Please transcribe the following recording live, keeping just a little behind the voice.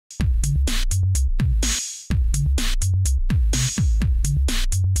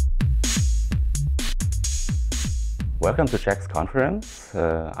Welcome to w-JAX conference.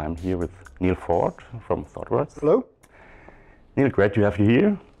 I'm here with Neal Ford from ThoughtWorks. Hello. Neal, great to have you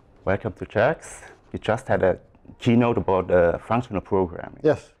here. Welcome to w-JAX. You just had a keynote about functional programming.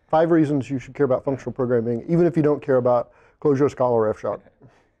 Yes, 5 reasons you should care about functional programming, even if you don't care about Clojure, Scala, or F#.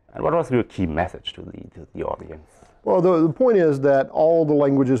 And what was your key message to the audience? Well, the point is that all the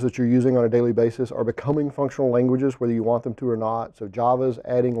languages that you're using on a daily basis are becoming functional languages, whether you want them to or not. So Java's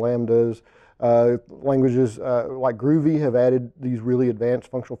adding lambdas. Languages like Groovy have added these really advanced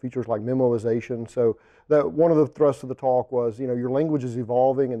functional features like memoization. So that one of the thrusts of the talk was, your language is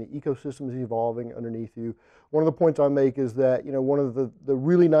evolving and the ecosystem is evolving underneath you. One of the points I make is that, one of the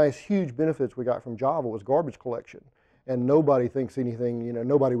really nice, huge benefits we got from Java was garbage collection. And nobody thinks anything,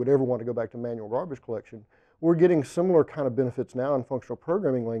 nobody would ever want to go back to manual garbage collection. We're getting similar kind of benefits now in functional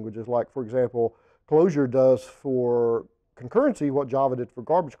programming languages, like, for example, Clojure does for concurrency what Java did for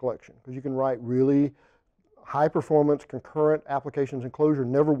garbage collection, because you can write really high performance concurrent applications in Clojure.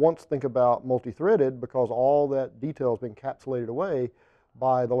 Never once think about multi-threaded, because all that detail has been encapsulated away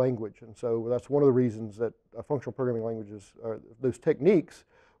by the language. And so that's one of the reasons that functional programming languages, those techniques,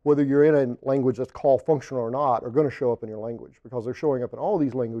 whether you're in a language that's called functional or not, are going to show up in your language, because they're showing up in all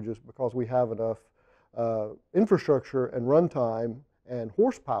these languages because we have enough infrastructure and runtime and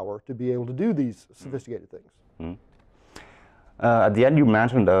horsepower to be able to do these sophisticated things. Mm. At the end, you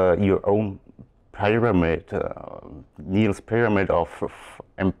mentioned your own pyramid, Neal's pyramid of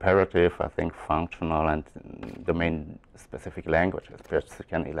imperative, I think, functional and domain-specific languages. Perhaps you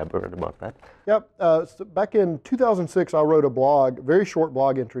can elaborate about that? Yep. So back in 2006, I wrote a blog, very short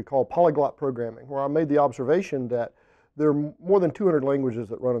blog entry called Polyglot Programming, where I made the observation that there are more than 200 languages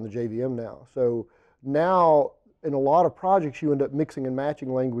that run on the JVM now. So now, in a lot of projects, you end up mixing and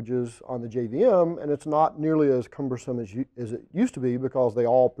matching languages on the JVM, and it's not nearly as cumbersome as it used to be, because they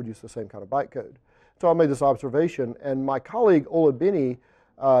all produce the same kind of bytecode. So I made this observation, and my colleague Ola Bini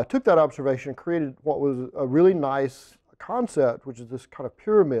took that observation and created what was a really nice concept, which is this kind of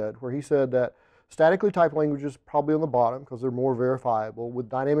pyramid, where he said that statically typed languages probably on the bottom, because they're more verifiable, with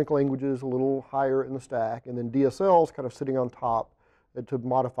dynamic languages a little higher in the stack, and then DSLs kind of sitting on top to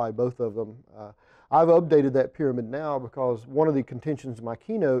modify both of them. I've updated that pyramid now, because one of the contentions in my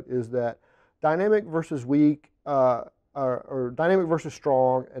keynote is that dynamic versus weak, or dynamic versus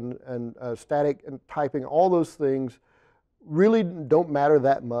strong, and static and typing, all those things really don't matter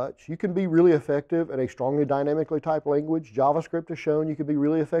that much. You can be really effective in a strongly dynamically typed language. JavaScript has shown you can be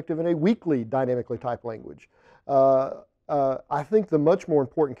really effective in a weakly dynamically typed language. I think the much more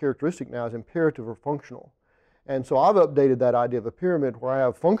important characteristic now is imperative or functional. And so I've updated that idea of a pyramid, where I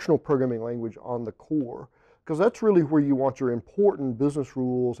have functional programming language on the core, because that's really where you want your important business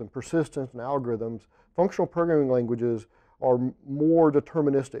rules and persistence and algorithms. Functional programming languages are more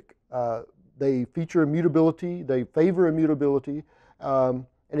deterministic. They feature immutability, they favor immutability, and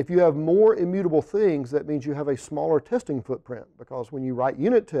if you have more immutable things, that means you have a smaller testing footprint, because when you write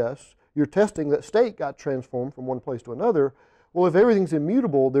unit tests, you're testing that state got transformed from one place to another. Well, if everything's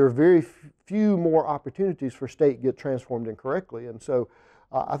immutable, there are very few more opportunities for state to get transformed incorrectly. And so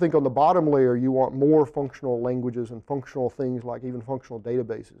I think on the bottom layer, you want more functional languages and functional things, like even functional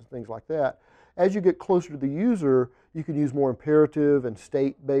databases, things like that. As you get closer to the user, you can use more imperative and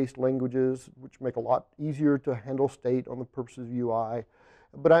state-based languages, which make a lot easier to handle state on the purposes of UI.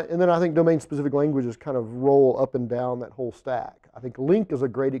 And then I think domain-specific languages kind of roll up and down that whole stack. I think LINQ is a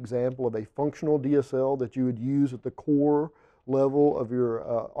great example of a functional DSL that you would use at the core level of your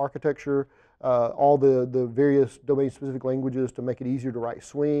architecture. All the various domain-specific languages to make it easier to write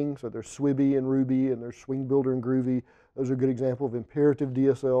swing. So there's Swibby in Ruby, and there's Swing Builder in Groovy. Those are a good example of imperative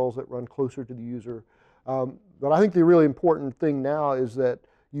DSLs that run closer to the user. But I think the really important thing now is that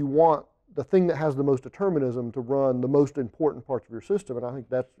you want the thing that has the most determinism to run the most important parts of your system, and I think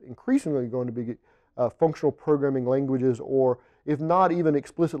that's increasingly going to be functional programming languages, or if not even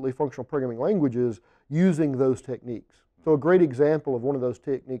explicitly functional programming languages, using those techniques. So a great example of one of those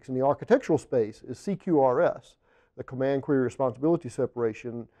techniques in the architectural space is CQRS, the Command Query Responsibility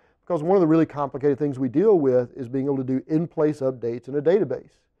Separation, because one of the really complicated things we deal with is being able to do in-place updates in a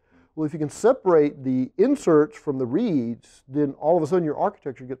database. Well, if you can separate the inserts from the reads, then all of a sudden your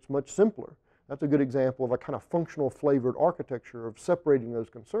architecture gets much simpler. That's a good example of a kind of functional flavored architecture of separating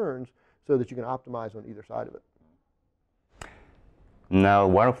those concerns so that you can optimize on either side of it. Now,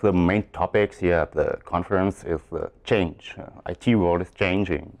 one of the main topics here at the conference is the change. IT world is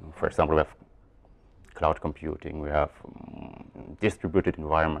changing. For example, we have cloud computing, we have distributed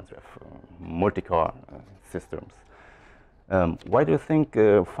environments, we have multi-core systems. Why do you think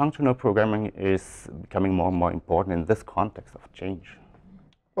functional programming is becoming more and more important in this context of change?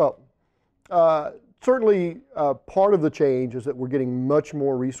 Well, certainly part of the change is that we're getting much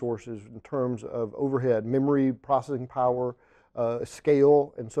more resources in terms of overhead, memory, processing power,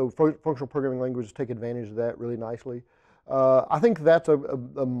 scale, and so functional programming languages take advantage of that really nicely. I think that's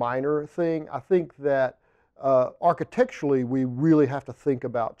a minor thing. I think that architecturally we really have to think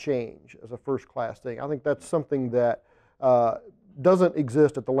about change as a first-class thing. I think that's something that doesn't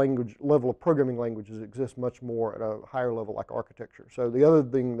exist at the language level of programming languages. It exists much more at a higher level like architecture. So the other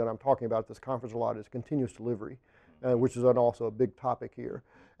thing that I'm talking about at this conference a lot is continuous delivery, which is also a big topic here.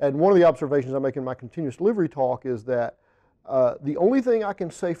 And one of the observations I make in my continuous delivery talk is that the only thing I can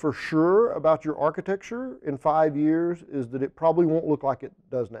say for sure about your architecture in 5 years is that it probably won't look like it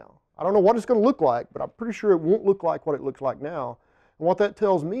does now. I don't know what it's going to look like, but I'm pretty sure it won't look like what it looks like now. And what that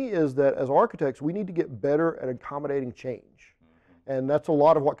tells me is that as architects, we need to get better at accommodating change. And that's a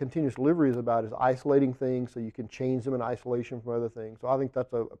lot of what continuous delivery is about, is isolating things so you can change them in isolation from other things. So I think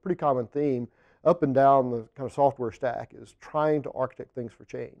that's a pretty common theme up and down the kind of software stack, is trying to architect things for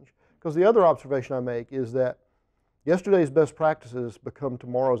change. Because the other observation I make is that yesterday's best practices become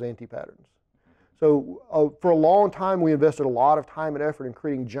tomorrow's anti-patterns. So for a long time, we invested a lot of time and effort in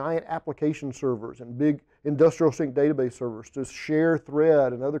creating giant application servers and big industrial sync database servers to share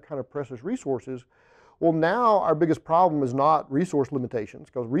thread and other kind of precious resources. Well, now our biggest problem is not resource limitations,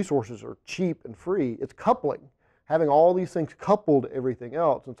 because resources are cheap and free. It's coupling, having all these things coupled to everything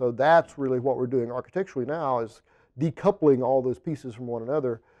else. And so that's really what we're doing architecturally now, is decoupling all those pieces from one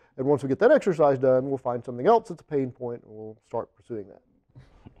another. And once we get that exercise done, we'll find something else that's a pain point, and we'll start pursuing that.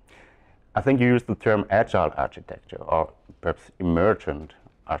 I think you used the term agile architecture, or perhaps emergent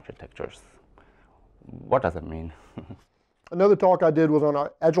architectures. What does it mean? Another talk I did was on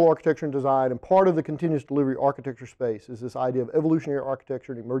agile architecture and design, and part of the continuous delivery architecture space is this idea of evolutionary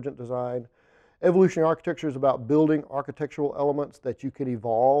architecture and emergent design. Evolutionary architecture is about building architectural elements that you can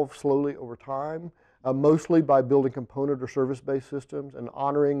evolve slowly over time, mostly by building component or service-based systems and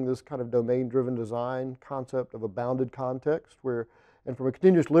honoring this kind of domain-driven design concept of a bounded context where, and from a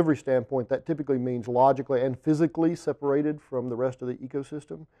continuous delivery standpoint, that typically means logically and physically separated from the rest of the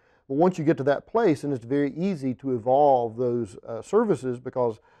ecosystem. But once you get to that place, and it's very easy to evolve those services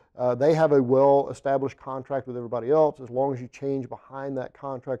because they have a well-established contract with everybody else. As long as you change behind that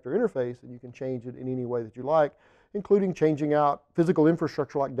contract or interface, and you can change it in any way that you like, including changing out physical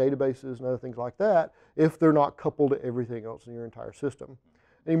infrastructure like databases and other things like that, if they're not coupled to everything else in your entire system.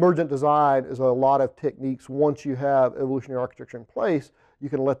 And emergent design is a lot of techniques. Once you have evolutionary architecture in place, you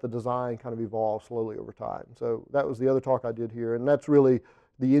can let the design kind of evolve slowly over time. So that was the other talk I did here, and that's really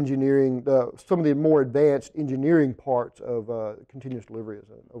the engineering, some of the more advanced engineering parts of continuous delivery as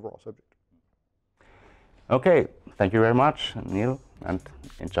an overall subject. Okay, thank you very much, Neal, and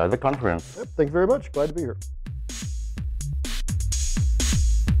enjoy the conference. Yep, thank you very much. Glad to be here.